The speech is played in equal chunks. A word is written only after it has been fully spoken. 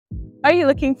Are you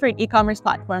looking for an e-commerce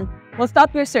platform? Well,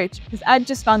 stop your search because I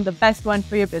just found the best one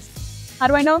for your business. How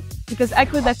do I know? Because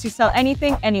Ecwid lets you sell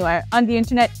anything, anywhere, on the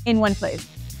internet in one place.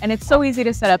 And it's so easy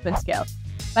to set up and scale.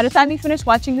 By the time you finish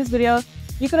watching this video,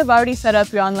 you could have already set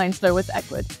up your online store with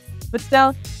Ecwid. But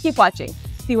still, keep watching.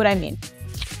 See what I mean.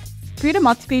 Create a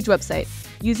multi-page website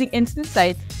using instant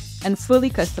sites and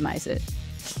fully customize it.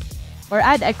 Or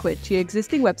add Ecwid to your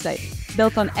existing website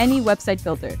built on any website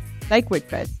builder, like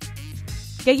WordPress.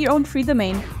 Get your own free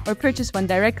domain or purchase one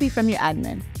directly from your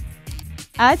admin.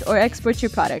 Add or export your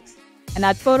products and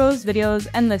add photos, videos,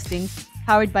 and listings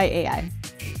powered by AI.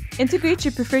 Integrate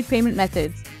your preferred payment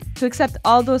methods to accept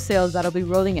all those sales that'll be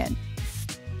rolling in.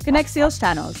 Connect sales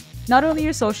channels, not only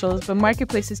your socials, but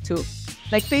marketplaces too,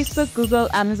 like Facebook, Google,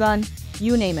 Amazon,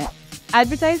 you name it.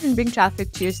 Advertise and bring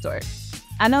traffic to your store.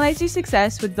 Analyze your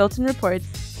success with built-in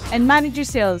reports and manage your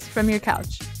sales from your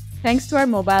couch, thanks to our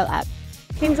mobile app.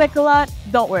 Seems like a lot?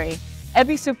 Don't worry.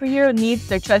 Every superhero needs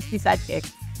their trusty sidekick.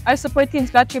 Our support team's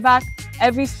got your back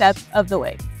every step of the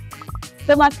way.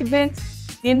 Still not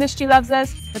convinced? The industry loves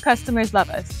us, the customers love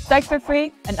us. Start for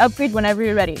free and upgrade whenever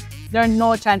you're ready. There are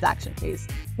no transaction fees.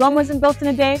 Rome wasn't built in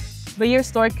a day, but your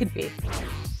store could be.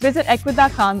 Visit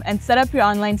Ecwid.com and set up your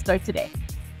online store today.